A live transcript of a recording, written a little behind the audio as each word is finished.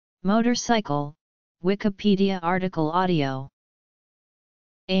Motorcycle, Wikipedia article audio.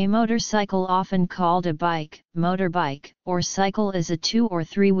 A motorcycle, often called a bike, motorbike, or cycle, is a two- or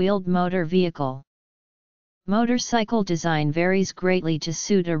three-wheeled motor vehicle. Motorcycle design varies greatly to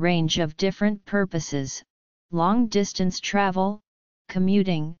suit a range of different purposes: long-distance travel,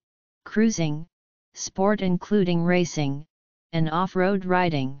 commuting, cruising, sport including racing, and off-road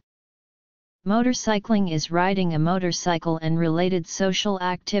riding. Motorcycling is riding a motorcycle and related social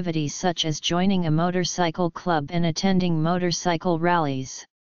activities such as joining a motorcycle club and attending motorcycle rallies.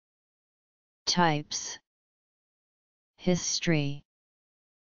 Types. History.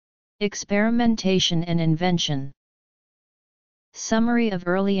 Experimentation and invention. Summary of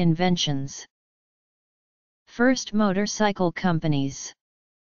early inventions. First motorcycle companies.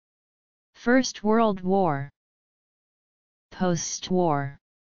 First World War. Post-war.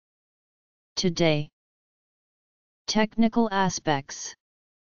 Today. Technical aspects.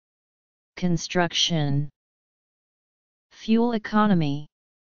 Construction. Fuel economy.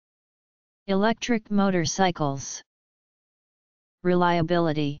 Electric motorcycles.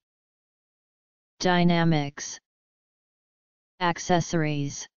 Reliability. Dynamics.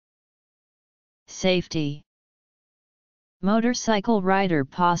 Accessories. Safety. Motorcycle rider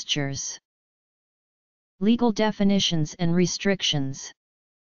postures. Legal definitions and restrictions.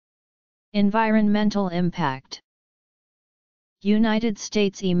 Environmental impact. United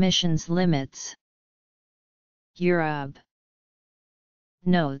States emissions limits. Europe.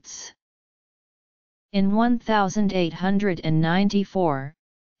 Notes. In 1894,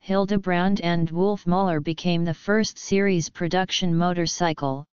 Hildebrand and Wolfmuller became the first series production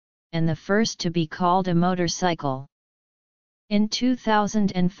motorcycle, and the first to be called a motorcycle. In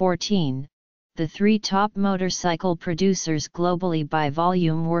 2014, the three top motorcycle producers globally by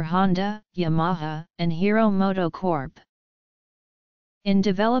volume were Honda, Yamaha, and Hero MotoCorp. In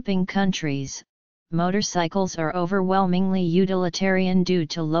developing countries, motorcycles are overwhelmingly utilitarian due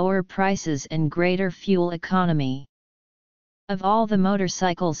to lower prices and greater fuel economy. Of all the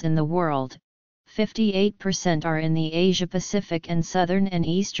motorcycles in the world, 58% are in the Asia-Pacific and Southern and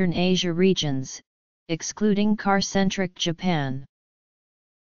Eastern Asia regions, excluding car-centric Japan.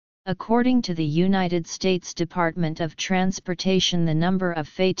 According to the United States Department of Transportation, the number of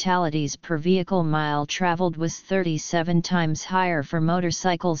fatalities per vehicle mile traveled was 37 times higher for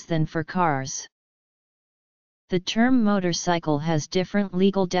motorcycles than for cars. The term motorcycle has different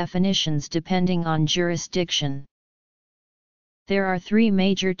legal definitions depending on jurisdiction. There are three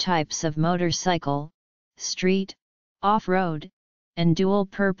major types of motorcycle: street, off-road, and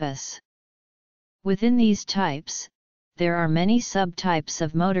dual-purpose. Within these types, there are many subtypes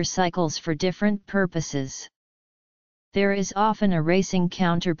of motorcycles for different purposes. There is often a racing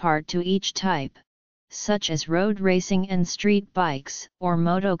counterpart to each type, such as road racing and street bikes, or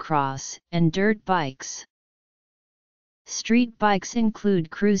motocross and dirt bikes. Street bikes include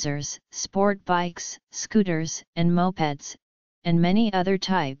cruisers, sport bikes, scooters, and mopeds, and many other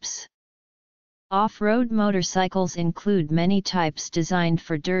types. Off-road motorcycles include many types designed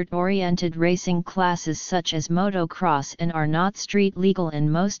for dirt-oriented racing classes such as motocross and are not street legal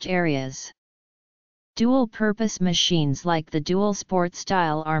in most areas. Dual-purpose machines like the dual sport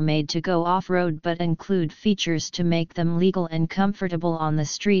style are made to go off-road but include features to make them legal and comfortable on the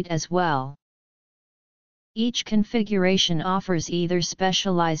street as well. Each configuration offers either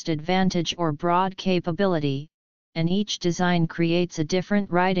specialized advantage or broad capability, and each design creates a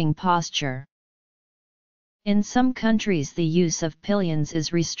different riding posture. In some countries the use of pillions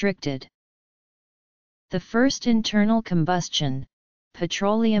is restricted. The first internal combustion,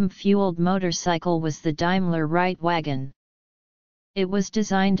 petroleum-fueled motorcycle was the Daimler Reitwagen. It was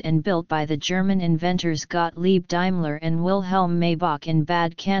designed and built by the German inventors Gottlieb Daimler and Wilhelm Maybach in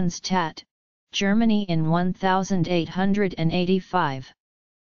Bad Cannstatt, Germany in 1885.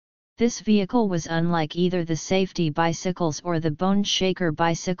 This vehicle was unlike either the safety bicycles or the bone shaker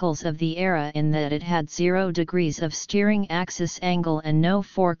bicycles of the era in that it had 0 degrees of steering axis angle and no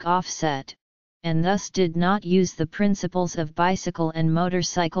fork offset, and thus did not use the principles of bicycle and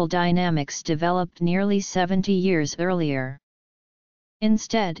motorcycle dynamics developed nearly 70 years earlier.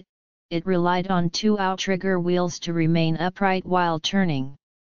 Instead, it relied on two outrigger wheels to remain upright while turning.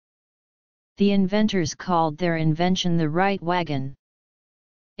 The inventors called their invention the Reitwagen.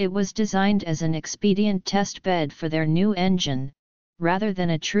 It was designed as an expedient test bed for their new engine, rather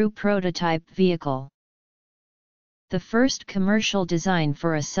than a true prototype vehicle. The first commercial design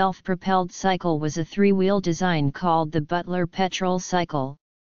for a self-propelled cycle was a three-wheel design called the Butler Petrol Cycle,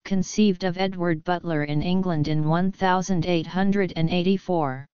 conceived of Edward Butler in England in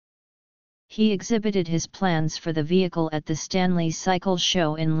 1884. He exhibited his plans for the vehicle at the Stanley Cycle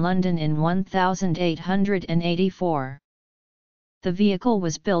Show in London in 1884. The vehicle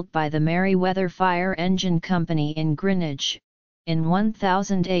was built by the Merryweather Fire Engine Company in Greenwich, in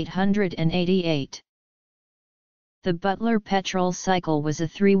 1888. The Butler petrol cycle was a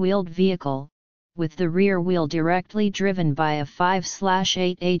three-wheeled vehicle, with the rear wheel directly driven by a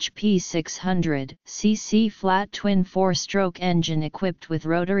 5/8 HP 600 cc flat twin four-stroke engine equipped with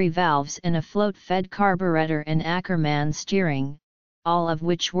rotary valves and a float-fed carburetor and Ackerman steering, all of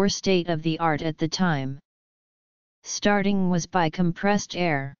which were state-of-the-art at the time. Starting was by compressed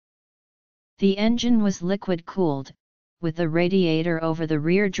air. The engine was liquid-cooled, with a radiator over the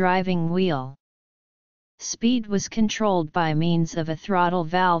rear driving wheel. Speed was controlled by means of a throttle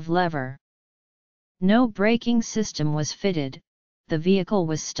valve lever. No braking system was fitted. The vehicle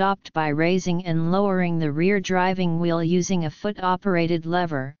was stopped by raising and lowering the rear driving wheel using a foot-operated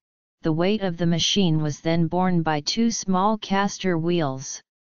lever. The weight of the machine was then borne by two small caster wheels.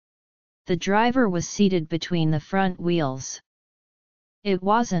 The driver was seated between the front wheels. It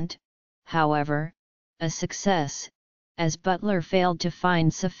wasn't, however, a success, as Butler failed to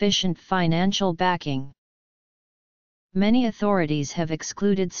find sufficient financial backing. Many authorities have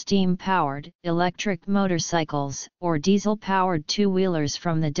excluded steam-powered, electric motorcycles, or diesel-powered two-wheelers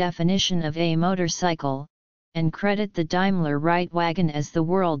from the definition of a motorcycle, and credit the Daimler Reitwagen as the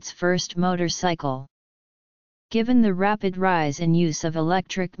world's first motorcycle. Given the rapid rise in use of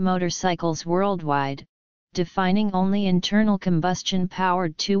electric motorcycles worldwide, defining only internal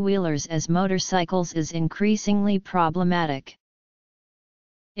combustion-powered two-wheelers as motorcycles is increasingly problematic.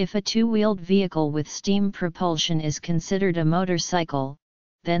 If a two-wheeled vehicle with steam propulsion is considered a motorcycle,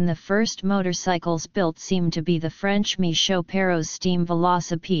 then the first motorcycles built seem to be the French Michaud Perrot's steam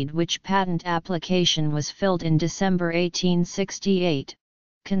velocipede, which patent application was filed in December 1868.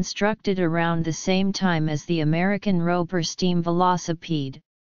 Constructed around the same time as the American Roper steam velocipede,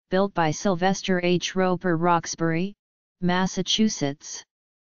 built by Sylvester H. Roper Roxbury, Massachusetts,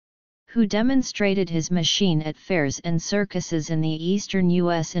 who demonstrated his machine at fairs and circuses in the eastern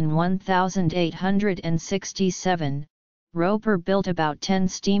U.S. in 1867. Roper built about 10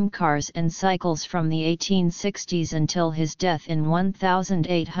 steam cars and cycles from the 1860s until his death in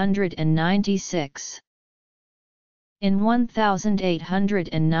 1896. In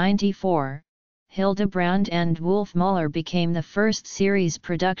 1894, Hildebrand and Wolfmuller became the first series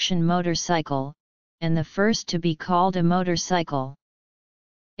production motorcycle, and the first to be called a motorcycle.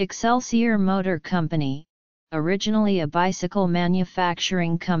 Excelsior Motor Company, originally a bicycle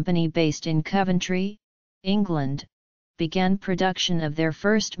manufacturing company based in Coventry, England, began production of their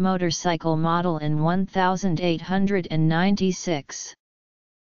first motorcycle model in 1896.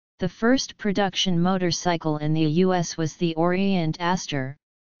 The first production motorcycle in the U.S. was the Orient Aster,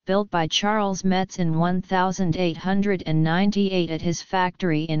 built by Charles Metz in 1898 at his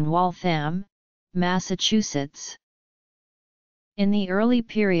factory in Waltham, Massachusetts. In the early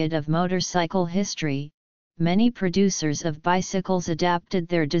period of motorcycle history, many producers of bicycles adapted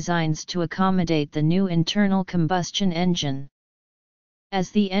their designs to accommodate the new internal combustion engine.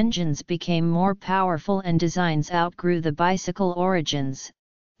 As the engines became more powerful and designs outgrew the bicycle origins,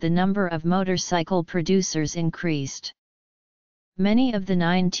 the number of motorcycle producers increased. Many of the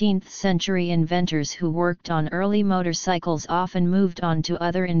 19th-century inventors who worked on early motorcycles often moved on to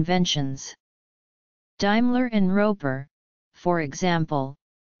other inventions. Daimler and Roper, for example,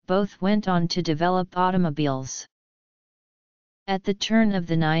 both went on to develop automobiles. At the turn of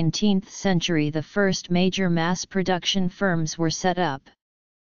the 19th century, the first major mass production firms were set up.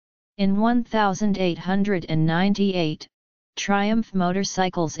 In 1898, Triumph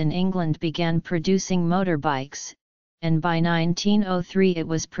Motorcycles in England began producing motorbikes, and by 1903 it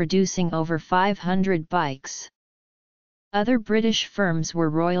was producing over 500 bikes. Other British firms were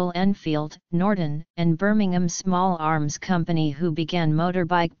Royal Enfield, Norton, and Birmingham Small Arms Company, who began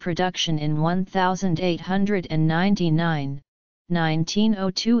motorbike production in 1899,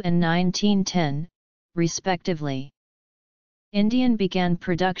 1902 and 1910, respectively. Indian began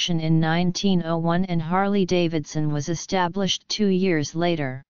production in 1901 and Harley-Davidson was established 2 years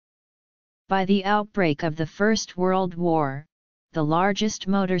later. By the outbreak of the First World War, the largest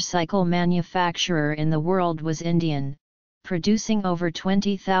motorcycle manufacturer in the world was Indian, producing over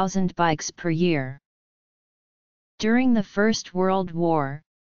 20,000 bikes per year. During the First World War,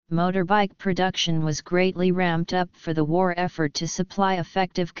 motorbike production was greatly ramped up for the war effort to supply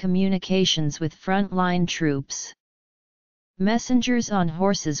effective communications with frontline troops. Messengers on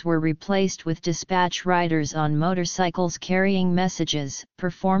horses were replaced with dispatch riders on motorcycles carrying messages,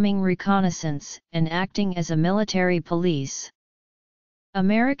 performing reconnaissance, and acting as a military police.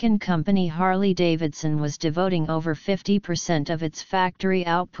 American company Harley-Davidson was devoting over 50% of its factory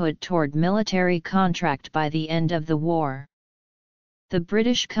output toward military contract by the end of the war. The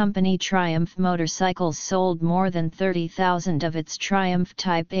British company Triumph Motorcycles sold more than 30,000 of its Triumph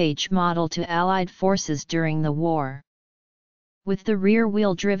Type H model to Allied forces during the war. With the rear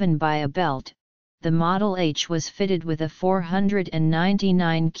wheel driven by a belt, the Model H was fitted with a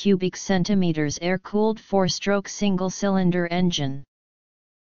 499 cubic centimeters air-cooled 4-stroke single-cylinder engine.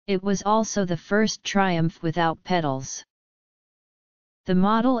 It was also the first Triumph without pedals. The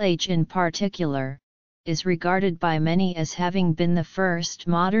Model H in particular, is regarded by many as having been the first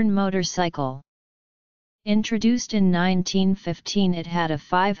modern motorcycle. Introduced in 1915, it had a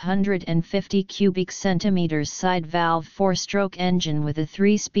 550 cubic centimeters side valve 4-stroke engine with a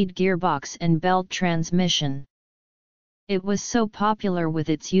 3-speed gearbox and belt transmission. It was so popular with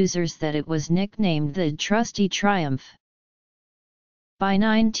its users that it was nicknamed the Trusty Triumph. By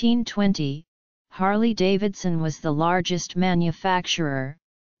 1920, Harley-Davidson was the largest manufacturer,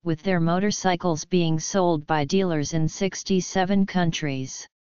 with their motorcycles being sold by dealers in 67 countries.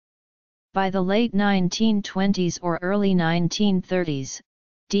 By the late 1920s or early 1930s,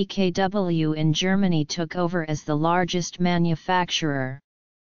 DKW in Germany took over as the largest manufacturer.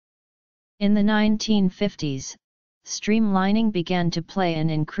 In the 1950s, streamlining began to play an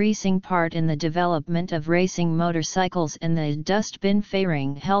increasing part in the development of racing motorcycles, and the dustbin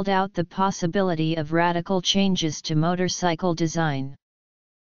fairing held out the possibility of radical changes to motorcycle design.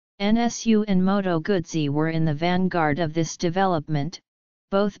 NSU and Moto Guzzi were in the vanguard of this development,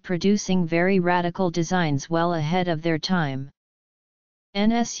 both producing very radical designs well ahead of their time.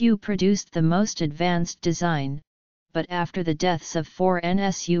 NSU produced the most advanced design, but after the deaths of 4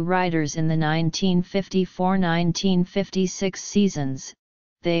 NSU riders in the 1954–1956 seasons,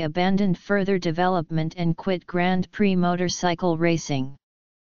 they abandoned further development and quit Grand Prix motorcycle racing.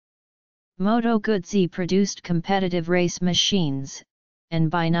 Moto Guzzi produced competitive race machines, and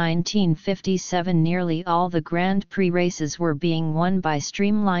by 1957 nearly all the Grand Prix races were being won by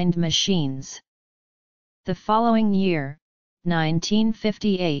streamlined machines. The following year,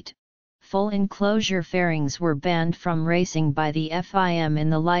 1958, full enclosure fairings were banned from racing by the FIM in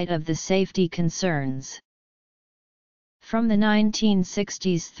the light of the safety concerns. From the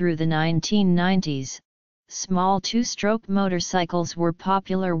 1960s through the 1990s, small 2-stroke motorcycles were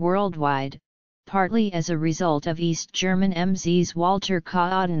popular worldwide, partly as a result of East German MZ's Walter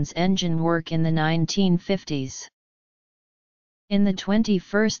Kaaden's engine work in the 1950s. In the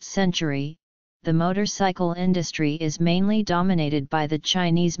 21st century, the motorcycle industry is mainly dominated by the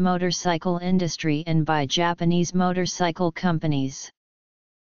Chinese motorcycle industry and by Japanese motorcycle companies.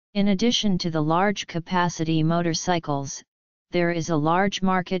 In addition to the large capacity motorcycles, there is a large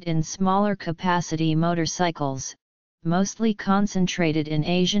market in smaller capacity motorcycles, mostly concentrated in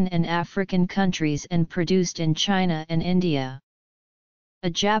Asian and African countries and produced in China and India.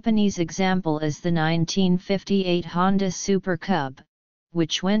 A Japanese example is the 1958 Honda Super Cub,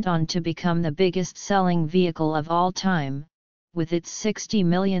 which went on to become the biggest-selling vehicle of all time, with its 60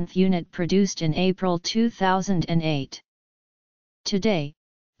 millionth unit produced in April 2008. Today,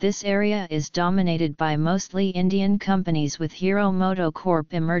 this area is dominated by mostly Indian companies, with Hero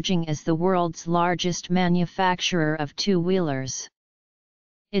MotoCorp emerging as the world's largest manufacturer of two-wheelers.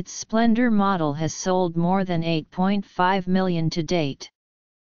 Its Splendor model has sold more than 8.5 million to date.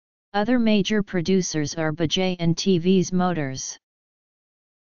 Other major producers are Bajaj and TVS Motors.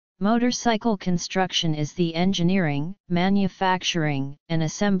 Motorcycle construction is the engineering, manufacturing, and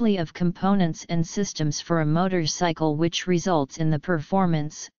assembly of components and systems for a motorcycle which results in the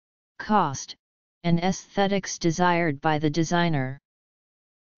performance, cost, and aesthetics desired by the designer.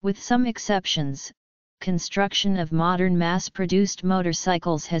 With some exceptions, construction of modern mass-produced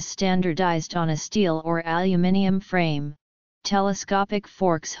motorcycles has standardized on a steel or aluminum frame, telescopic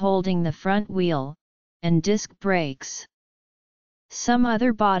forks holding the front wheel, and disc brakes. Some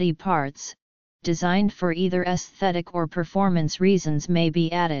other body parts, designed for either aesthetic or performance reasons, may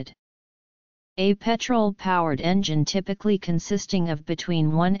be added. A petrol-powered engine, typically consisting of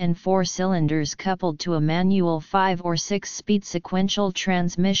between 1 and 4 cylinders coupled to a manual 5 or 6-speed sequential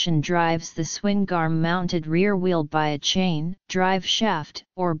transmission, drives the swing arm-mounted rear wheel by a chain, drive shaft,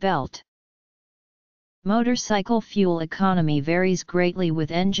 or belt. Motorcycle fuel economy varies greatly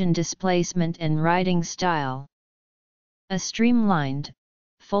with engine displacement and riding style. A streamlined,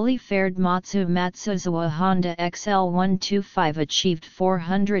 fully faired Matsuzawa Honda XL125 achieved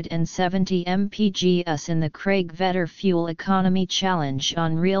 470 mpg in the Craig Vetter Fuel Economy Challenge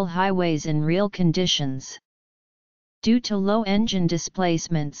on real highways in real conditions. Due to low engine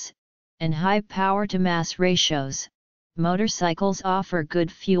displacements, and high power-to-mass ratios, motorcycles offer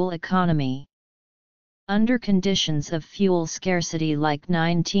good fuel economy. Under conditions of fuel scarcity like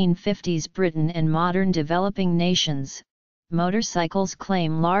 1950s Britain and modern developing nations, motorcycles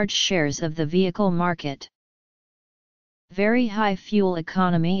claim large shares of the vehicle market. Very high fuel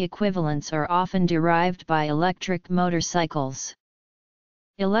economy equivalents are often derived by electric motorcycles.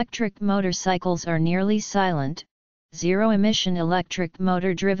 Electric motorcycles are nearly silent, zero-emission electric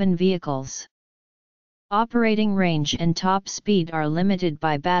motor-driven vehicles. Operating range and top speed are limited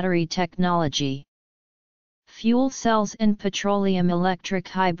by battery technology. Fuel cells and petroleum electric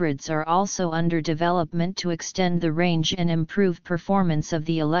hybrids are also under development to extend the range and improve performance of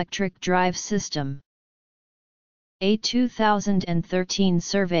the electric drive system. A 2013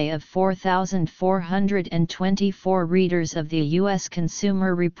 survey of 4,424 readers of the U.S.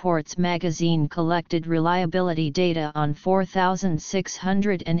 Consumer Reports magazine collected reliability data on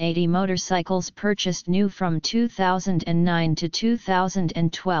 4,680 motorcycles purchased new from 2009 to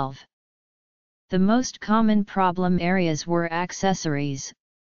 2012. The most common problem areas were accessories,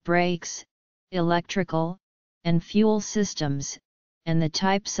 brakes, electrical, and fuel systems, and the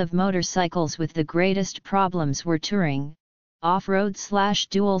types of motorcycles with the greatest problems were touring,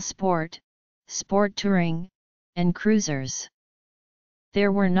 off-road/dual sport, sport touring, and cruisers.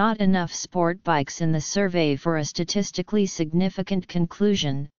 There were not enough sport bikes in the survey for a statistically significant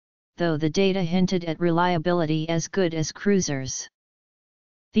conclusion, though the data hinted at reliability as good as cruisers.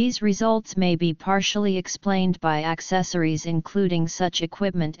 These results may be partially explained by accessories including such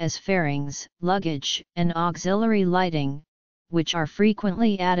equipment as fairings, luggage, and auxiliary lighting, which are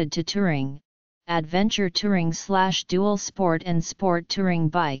frequently added to touring, adventure touring/dual sport and sport touring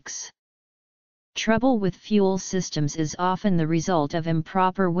bikes. Trouble with fuel systems is often the result of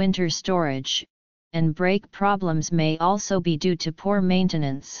improper winter storage, and brake problems may also be due to poor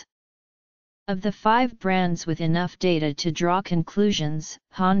maintenance. Of the 5 brands with enough data to draw conclusions,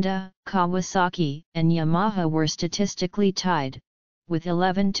 Honda, Kawasaki, and Yamaha were statistically tied, with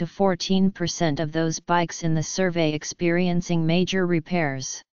 11 to 14% of those bikes in the survey experiencing major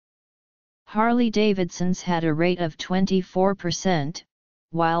repairs. Harley-Davidson's had a rate of 24%,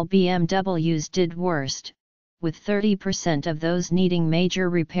 while BMW's did worst, with 30% of those needing major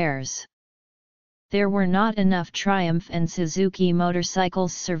repairs. There were not enough Triumph and Suzuki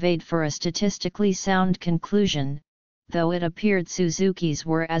motorcycles surveyed for a statistically sound conclusion, though it appeared Suzuki's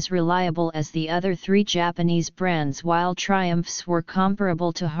were as reliable as the other 3 Japanese brands while Triumph's were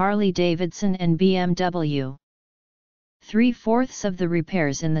comparable to Harley-Davidson and BMW. 3/4 of the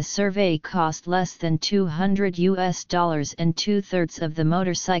repairs in the survey cost less than $200 and 2/3 of the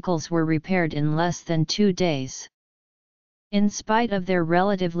motorcycles were repaired in less than 2 days. In spite of their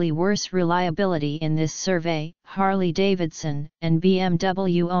relatively worse reliability in this survey, Harley-Davidson and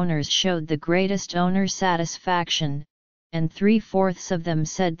BMW owners showed the greatest owner satisfaction, and 3/4 of them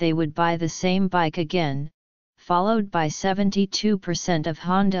said they would buy the same bike again, followed by 72% of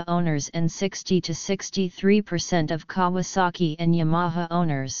Honda owners and 60 to 63% of Kawasaki and Yamaha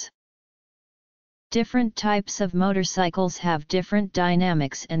owners. Different types of motorcycles have different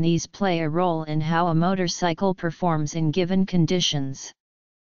dynamics, and these play a role in how a motorcycle performs in given conditions.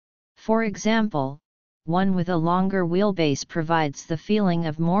 For example, one with a longer wheelbase provides the feeling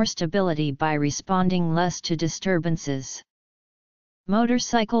of more stability by responding less to disturbances.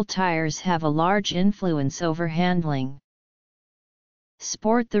 Motorcycle tires have a large influence over handling.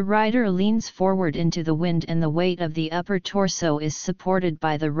 Sport: the rider leans forward into the wind and the weight of the upper torso is supported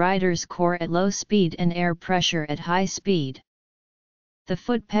by the rider's core at low speed and air pressure at high speed. The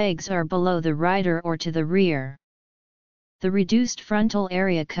foot pegs are below the rider or to the rear. The reduced frontal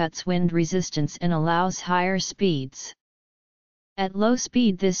area cuts wind resistance and allows higher speeds. At low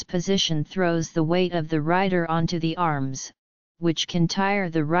speed, this position throws the weight of the rider onto the arms, which can tire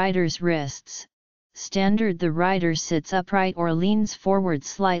the rider's wrists. Standard: the rider sits upright or leans forward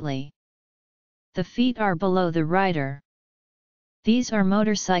slightly. The feet are below the rider. These are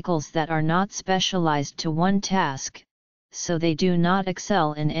motorcycles that are not specialized to one task, so they do not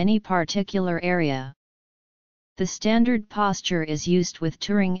excel in any particular area. The standard posture is used with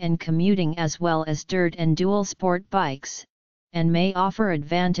touring and commuting as well as dirt and dual sport bikes, and may offer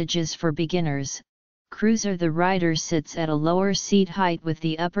advantages for beginners. Cruiser: the rider sits at a lower seat height with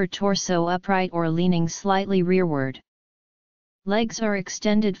the upper torso upright or leaning slightly rearward. Legs are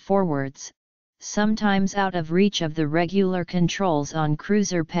extended forwards, sometimes out of reach of the regular controls on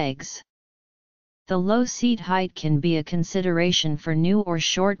cruiser pegs. The low seat height can be a consideration for new or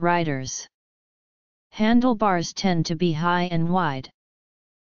short riders. Handlebars tend to be high and wide.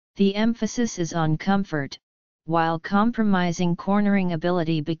 The emphasis is on comfort, while compromising cornering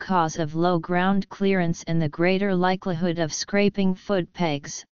ability because of low ground clearance and the greater likelihood of scraping foot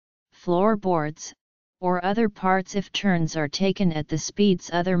pegs, floorboards, or other parts if turns are taken at the speeds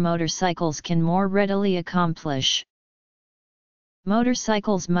other motorcycles can more readily accomplish.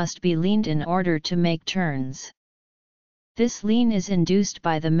 Motorcycles must be leaned in order to make turns. This lean is induced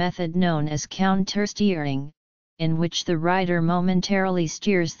by the method known as countersteering, in which the rider momentarily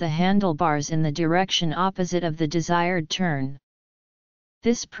steers the handlebars in the direction opposite of the desired turn.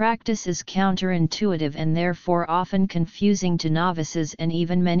 This practice is counterintuitive and therefore often confusing to novices and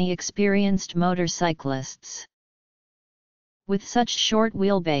even many experienced motorcyclists. With such short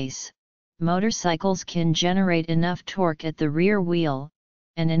wheelbase, motorcycles can generate enough torque at the rear wheel,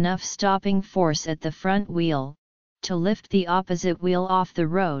 and enough stopping force at the front wheel, to lift the opposite wheel off the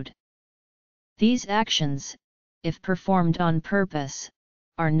road. These actions, if performed on purpose,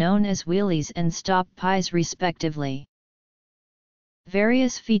 are known as wheelies and stop pies respectively.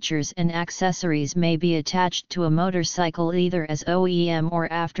 Various features and accessories may be attached to a motorcycle either as OEM or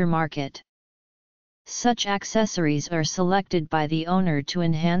aftermarket. Such accessories are selected by the owner to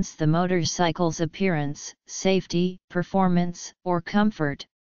enhance the motorcycle's appearance, safety, performance, or comfort,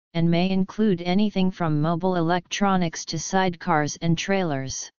 and may include anything from mobile electronics to sidecars and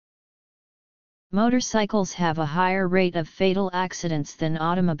trailers. Motorcycles have a higher rate of fatal accidents than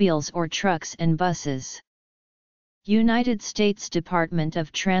automobiles or trucks and buses. United States Department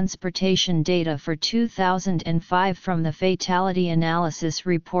of Transportation data for 2005 from the Fatality Analysis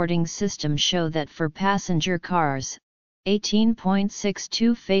Reporting System show that for passenger cars,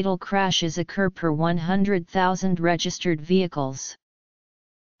 18.62 fatal crashes occur per 100,000 registered vehicles.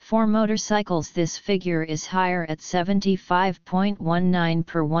 For motorcycles this figure is higher at 75.19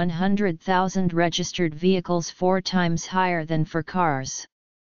 per 100,000 registered vehicles, 4 times higher than for cars.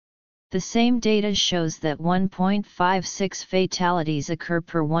 The same data shows that 1.56 fatalities occur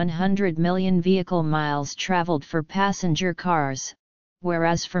per 100 million vehicle miles traveled for passenger cars,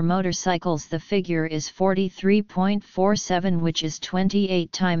 whereas for motorcycles the figure is 43.47, which is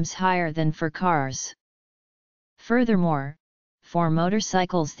 28 times higher than for cars. Furthermore, for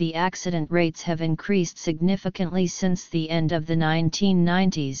motorcycles the accident rates have increased significantly since the end of the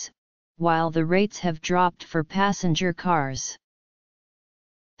 1990s, while the rates have dropped for passenger cars.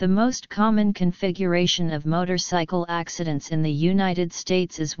 The most common configuration of motorcycle accidents in the United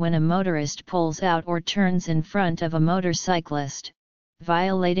States is when a motorist pulls out or turns in front of a motorcyclist,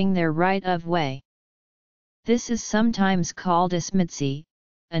 violating their right-of-way. This is sometimes called a SMITSI,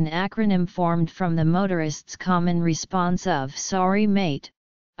 an acronym formed from the motorist's common response of "Sorry mate,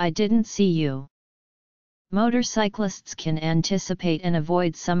 I didn't see you." Motorcyclists can anticipate and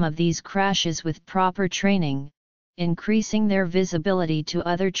avoid some of these crashes with proper training, increasing their visibility to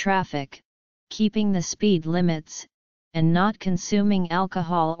other traffic, keeping the speed limits, and not consuming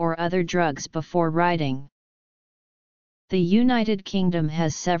alcohol or other drugs before riding. The United Kingdom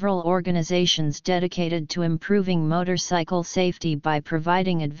has several organizations dedicated to improving motorcycle safety by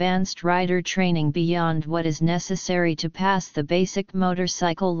providing advanced rider training beyond what is necessary to pass the basic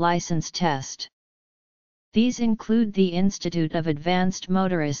motorcycle license test. These include the Institute of Advanced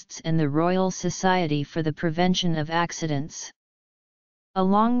Motorists and the Royal Society for the Prevention of Accidents.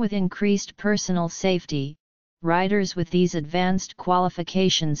 Along with increased personal safety, riders with these advanced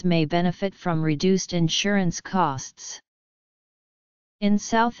qualifications may benefit from reduced insurance costs. In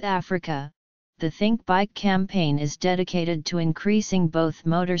South Africa, the Think Bike campaign is dedicated to increasing both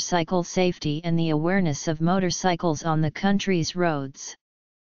motorcycle safety and the awareness of motorcycles on the country's roads.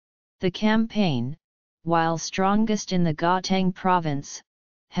 The campaign, while strongest in the Gauteng province,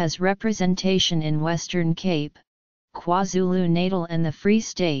 has representation in Western Cape, KwaZulu-Natal and the Free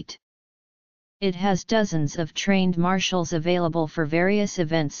State. It has dozens of trained marshals available for various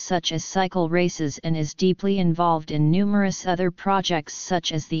events such as cycle races and is deeply involved in numerous other projects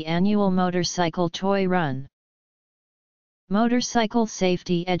such as the annual Motorcycle Toy Run. Motorcycle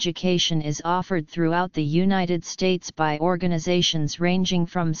safety education is offered throughout the United States by organizations ranging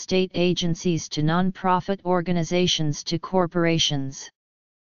from state agencies to non-profit organizations to corporations.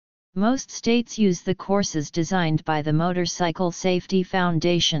 Most states use the courses designed by the Motorcycle Safety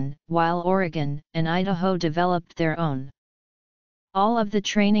Foundation, while Oregon and Idaho developed their own. All of the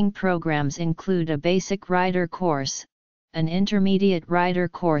training programs include a basic rider course, an intermediate rider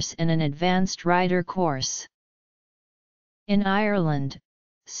course and an advanced rider course. In Ireland,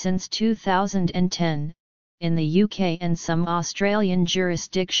 since 2010, in the UK and some Australian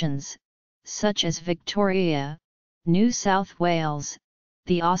jurisdictions, such as Victoria, New South Wales,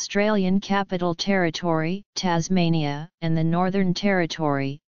 the Australian Capital Territory, Tasmania, and the Northern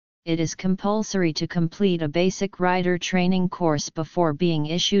Territory, it is compulsory to complete a basic rider training course before being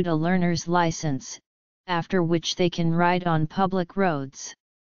issued a learner's license, after which they can ride on public roads.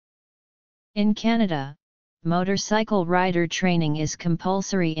 In Canada, motorcycle rider training is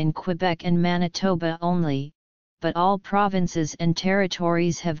compulsory in Quebec and Manitoba only, but all provinces and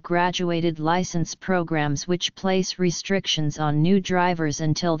territories have graduated license programs which place restrictions on new drivers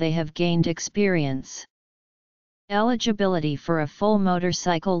until they have gained experience. Eligibility for a full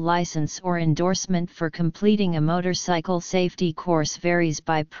motorcycle license or endorsement for completing a motorcycle safety course varies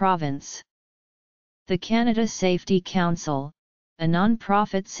by province. The Canada Safety Council, a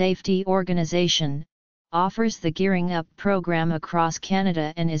non-profit safety organization, offers the Gearing Up program across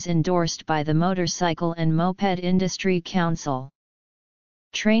Canada and is endorsed by the Motorcycle and Moped Industry Council.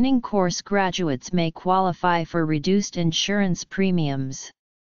 Training course graduates may qualify for reduced insurance premiums.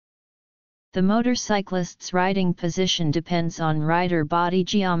 The motorcyclist's riding position depends on rider body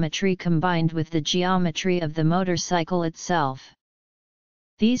geometry combined with the geometry of the motorcycle itself.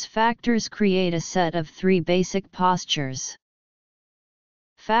 These factors create a set of 3 basic postures.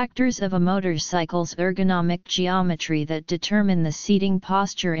 Factors of a motorcycle's ergonomic geometry that determine the seating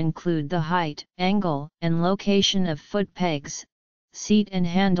posture include the height, angle, and location of foot pegs, seat and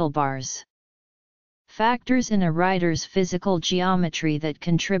handlebars. Factors in a rider's physical geometry that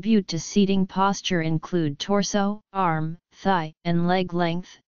contribute to seating posture include torso, arm, thigh, and leg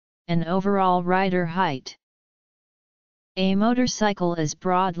length, and overall rider height. A motorcycle is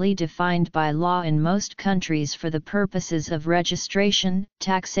broadly defined by law in most countries for the purposes of registration,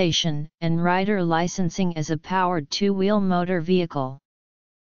 taxation, and rider licensing as a powered 2-wheel motor vehicle.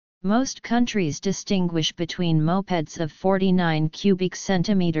 Most countries distinguish between mopeds of 49 cubic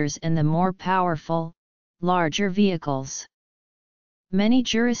centimeters and the more powerful, larger vehicles. Many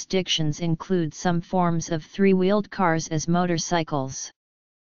jurisdictions include some forms of 3-wheeled cars as motorcycles.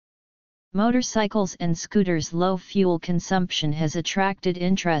 Motorcycles and scooters' low fuel consumption has attracted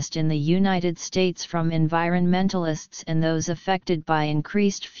interest in the United States from environmentalists and those affected by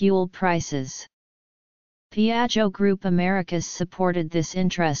increased fuel prices. Piaggio Group Americas supported this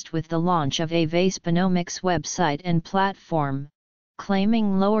interest with the launch of a Vapenomics website and platform,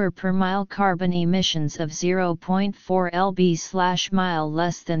 claiming lower per-mile carbon emissions of 0.4 lb/mile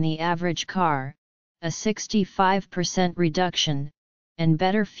less than the average car, a 65% reduction, and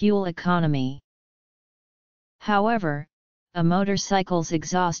better fuel economy. However, a motorcycle's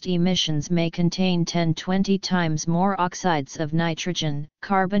exhaust emissions may contain 10-20 times more oxides of nitrogen,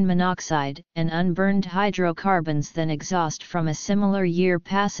 carbon monoxide, and unburned hydrocarbons than exhaust from a similar year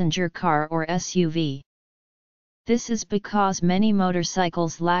passenger car or SUV. This is because many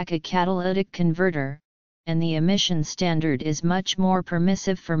motorcycles lack a catalytic converter, and the emission standard is much more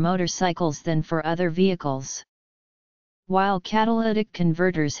permissive for motorcycles than for other vehicles. While catalytic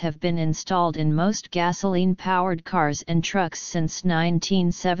converters have been installed in most gasoline-powered cars and trucks since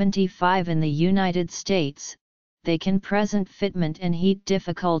 1975 in the United States, they can present fitment and heat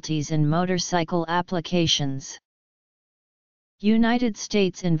difficulties in motorcycle applications. United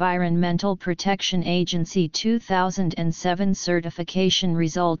States Environmental Protection Agency 2007 certification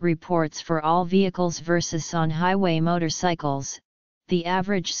result reports for all vehicles versus on-highway motorcycles. The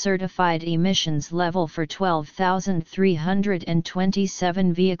average certified emissions level for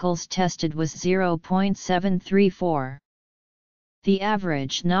 12,327 vehicles tested was 0.734. The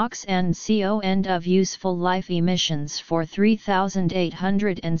average NOx and CO end of useful life emissions for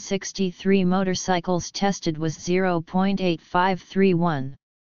 3,863 motorcycles tested was 0.8531.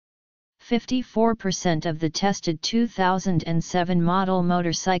 54% of the tested 2007 model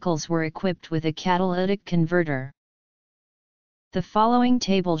motorcycles were equipped with a catalytic converter. The following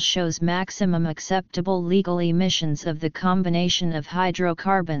table shows maximum acceptable legal emissions of the combination of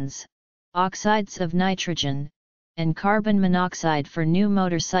hydrocarbons, oxides of nitrogen, and carbon monoxide for new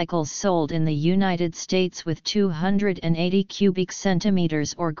motorcycles sold in the United States with 280 cubic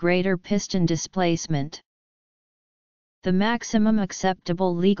centimeters or greater piston displacement. The maximum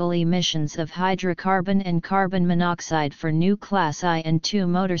acceptable legal emissions of hydrocarbon and carbon monoxide for new Class I and II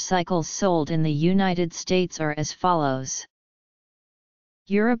motorcycles sold in the United States are as follows.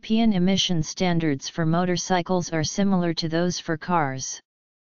 European emission standards for motorcycles are similar to those for cars.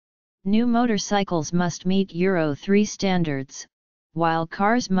 New motorcycles must meet Euro 3 standards, while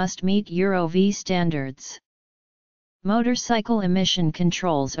cars must meet Euro V standards. Motorcycle emission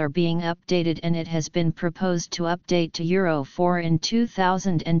controls are being updated, and it has been proposed to update to Euro 4 in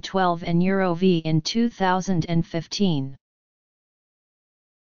 2012 and Euro V in 2015.